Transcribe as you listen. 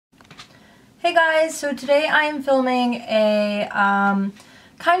Hey guys, so today I am filming a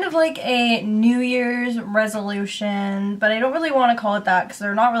kind of like a New Year's resolution, but I don't really want to call it that because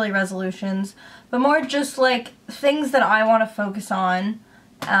they're not really resolutions, but more just like things that I want to focus on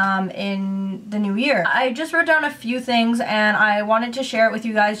in the new year. I just wrote down a few things and I wanted to share it with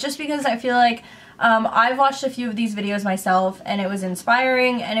you guys just because I feel like I've watched a few of these videos myself and it was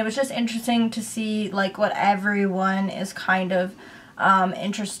inspiring and it was just interesting to see like what everyone is kind of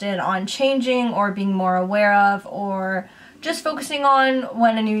interested on changing or being more aware of or just focusing on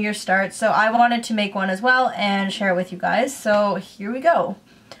when a new year starts. So I wanted to make one as well and share it with you guys. So here we go.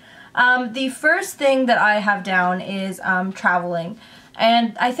 The first thing that I have down is traveling.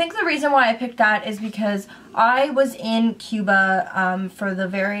 And I think the reason why I picked that is because I was in Cuba for the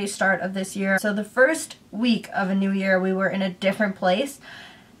very start of this year. So the first week of a new year we were in a different place.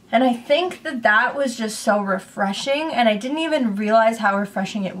 And I think that that was just so refreshing, and I didn't even realize how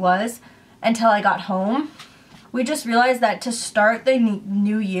refreshing it was until I got home. We just realized that to start the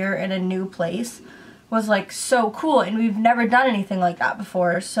new year in a new place was like so cool, and we've never done anything like that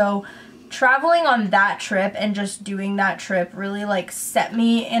before. So traveling on that trip and just doing that trip really like set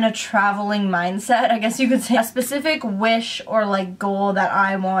me in a traveling mindset, I guess you could say. A specific wish or like goal that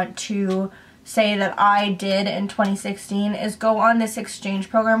I want to say that I did in 2016 is go on this exchange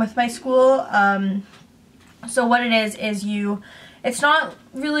program with my school. So what it is it's not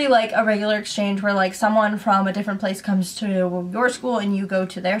really like a regular exchange where like someone from a different place comes to your school and you go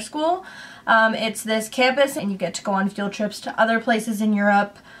to their school. It's this campus and you get to go on field trips to other places in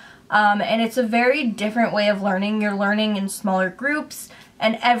Europe. And it's a very different way of learning. You're learning in smaller groups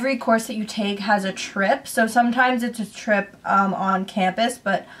and every course that you take has a trip. So sometimes it's a trip on campus,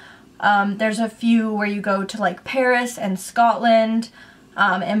 but there's a few where you go to like Paris and Scotland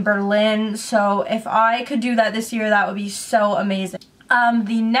and Berlin. So if I could do that this year, that would be so amazing.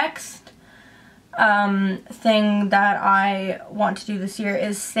 The next thing that I want to do this year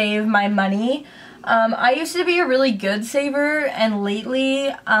is save my money. I used to be a really good saver, and lately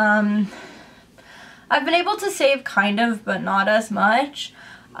I've been able to save kind of, but not as much.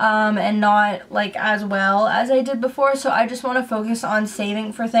 And not like as well as I did before, so I just want to focus on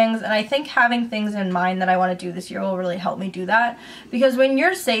saving for things, and I think having things in mind that I want to do this year will really help me do that, because when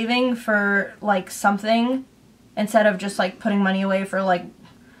you're saving for like something instead of just like putting money away for like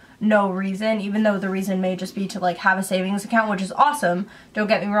no reason, even though the reason may just be to like have a savings account, which is awesome, don't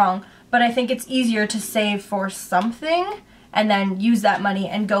get me wrong, but I think it's easier to save for something and then use that money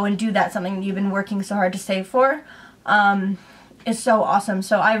and go and do that something that you've been working so hard to save for. Is so awesome.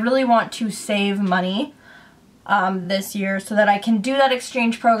 So I really want to save money this year so that I can do that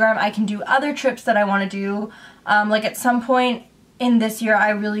exchange program. I can do other trips that I want to do. Like at some point in this year I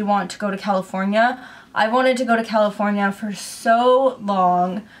really want to go to California. I wanted to go to California for so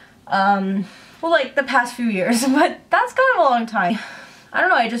long. Well, like the past few years, but that's kind of a long time. I don't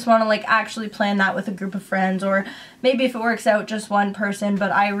know, I just want to like actually plan that with a group of friends, or maybe if it works out just one person,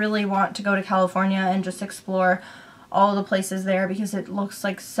 but I really want to go to California and just explore all the places there because it looks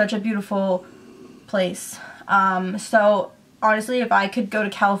like such a beautiful place. So honestly, if I could go to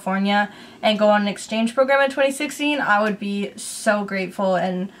California and go on an exchange program in 2016, I would be so grateful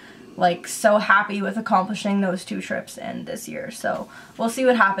and like so happy with accomplishing those two trips in this year. So we'll see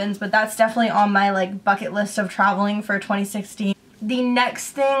what happens, but that's definitely on my like bucket list of traveling for 2016. The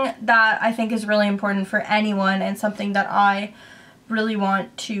next thing that I think is really important for anyone and something that I really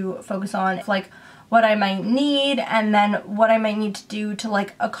want to focus on, like what I might need and then what I might need to do to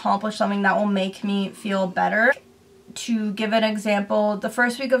like accomplish something that will make me feel better. To give an example, the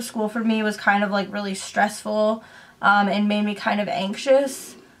first week of school for me was kind of like really stressful and made me kind of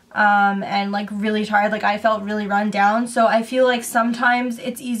anxious and like really tired. Like I felt really run down. So I feel like sometimes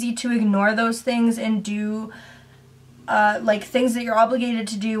it's easy to ignore those things and do like things that you're obligated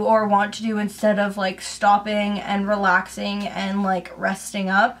to do or want to do instead of like stopping and relaxing and like resting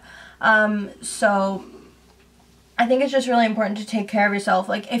up. So I think it's just really important to take care of yourself.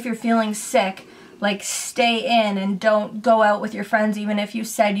 Like if you're feeling sick, like stay in and don't go out with your friends even if you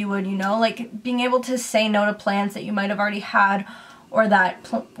said you would, you know, like being able to say no to plans that you might have already had or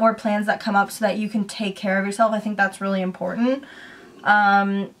or plans that come up so that you can take care of yourself. I think that's really important.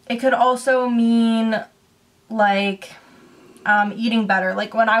 It could also mean like eating better.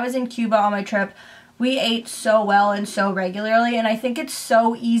 Like when I was in Cuba on my trip, we ate so well and so regularly, and I think it's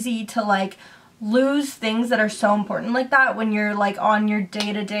so easy to like lose things that are so important like that when you're like on your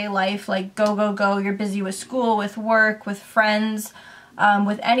day-to-day life, like go, you're busy with school, with work, with friends,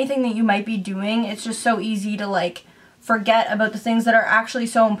 with anything that you might be doing. It's just so easy to like forget about the things that are actually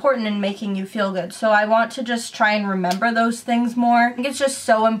so important in making you feel good. So I want to just try and remember those things more. I think it's just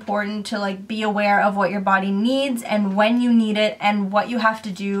so important to like be aware of what your body needs and when you need it and what you have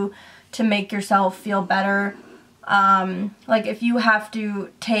to do to make yourself feel better. Like if you have to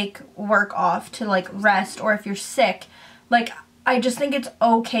take work off to like rest, or if you're sick, like I just think it's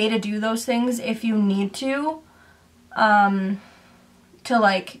okay to do those things if you need to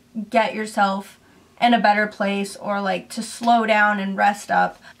like get yourself in a better place, or like to slow down and rest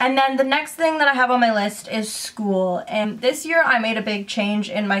up. And then the next thing that I have on my list is school. And this year I made a big change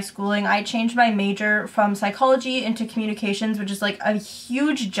in my schooling. I changed my major from psychology into communications, which is like a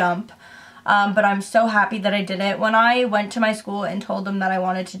huge jump. But I'm so happy that I did it. When I went to my school and told them that I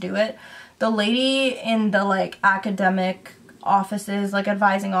wanted to do it, the lady in the like academic offices, like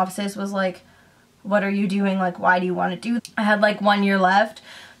advising offices, was like, what are you doing? Like, why do you want to do this? I had like 1 year left.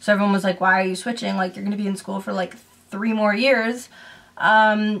 So everyone was like, why are you switching? Like, you're going to be in school for like 3 more years.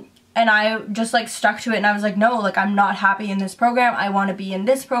 And I just like stuck to it, and I was like, no, like I'm not happy in this program. I want to be in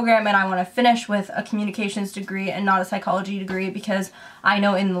this program, and I want to finish with a communications degree and not a psychology degree, because I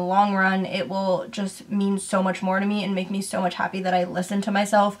know in the long run it will just mean so much more to me and make me so much happy that I listened to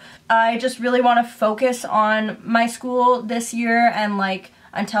myself. I just really want to focus on my school this year and like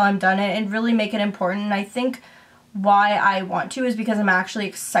until I'm done it, and really make it important. And I think why I want to is because I'm actually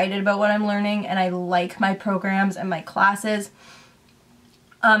excited about what I'm learning, and I like my programs and my classes.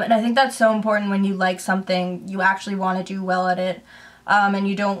 And I think that's so important. When you like something, you actually want to do well at it. And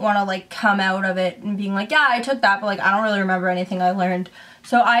you don't want to like come out of it and being like, yeah, I took that, but like I don't really remember anything I learned.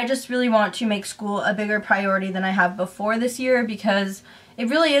 So I just really want to make school a bigger priority than I have before this year, because it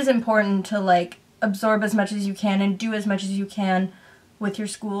really is important to like absorb as much as you can and do as much as you can with your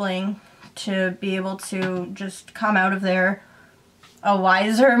schooling to be able to just come out of there a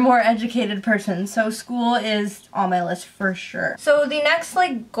wiser, more educated person. So school is on my list for sure. So the next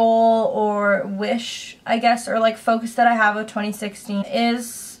like goal or wish, I guess, or like focus that I have of 2016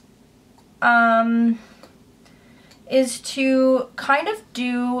 is to kind of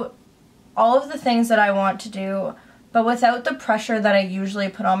do all of the things that I want to do, but without the pressure that I usually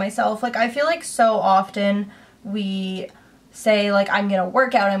put on myself. Like I feel like so often we say like, I'm gonna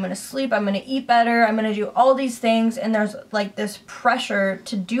work out, I'm gonna sleep, I'm gonna eat better, I'm gonna do all these things, and there's like this pressure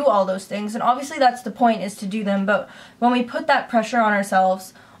to do all those things, and obviously that's the point, is to do them. But when we put that pressure on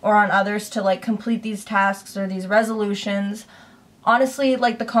ourselves or on others to like complete these tasks or these resolutions, honestly,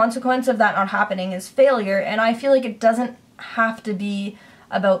 like the consequence of that not happening is failure. And I feel like it doesn't have to be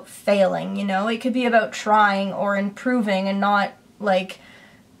about failing, you know? It could be about trying or improving, and not like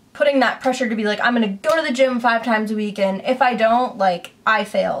putting that pressure to be like, I'm gonna go to the gym 5 times a week, and if I don't, like, I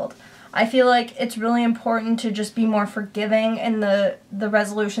failed. I feel like it's really important to just be more forgiving in the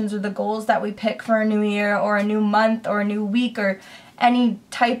resolutions or the goals that we pick for a new year or a new month or a new week or any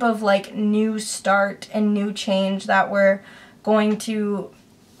type of like new start and new change that we're going to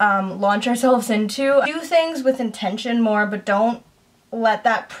launch ourselves into. Do things with intention more, but don't let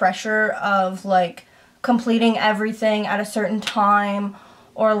that pressure of like completing everything at a certain time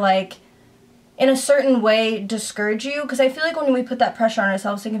or like in a certain way discourage you, because I feel like when we put that pressure on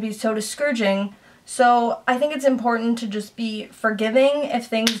ourselves, it can be so discouraging. So I think it's important to just be forgiving if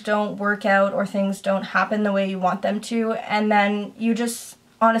things don't work out or things don't happen the way you want them to, and then you just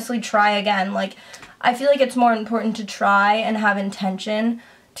honestly try again. Like, I feel like it's more important to try and have intention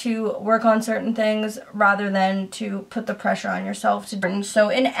to work on certain things rather than to put the pressure on yourself to do. So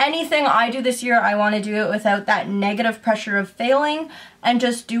in anything I do this year, I want to do it without that negative pressure of failing, and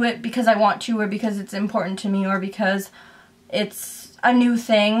just do it because I want to, or because it's important to me, or because it's a new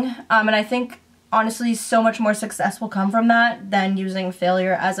thing. And I think honestly so much more success will come from that than using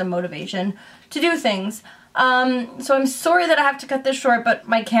failure as a motivation to do things. So I'm sorry that I have to cut this short, but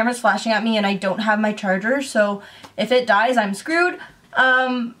my camera's flashing at me and I don't have my charger, so if it dies, I'm screwed.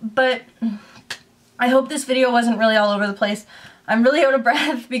 But I hope this video wasn't really all over the place. I'm really out of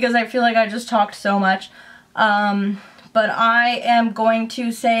breath because I feel like I just talked so much. But I am going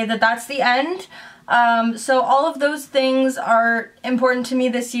to say that that's the end. So all of those things are important to me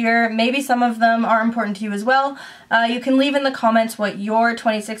this year. Maybe some of them are important to you as well. You can leave in the comments what your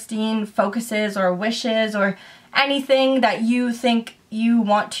 2016 focuses or wishes or anything that you think you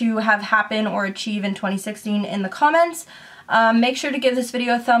want to have happen or achieve in 2016 in the comments. Make sure to give this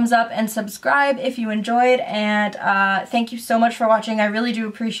video a thumbs up and subscribe if you enjoyed, and thank you so much for watching. I really do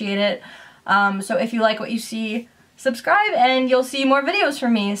appreciate it. So if you like what you see, subscribe and you'll see more videos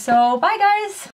from me. So bye guys!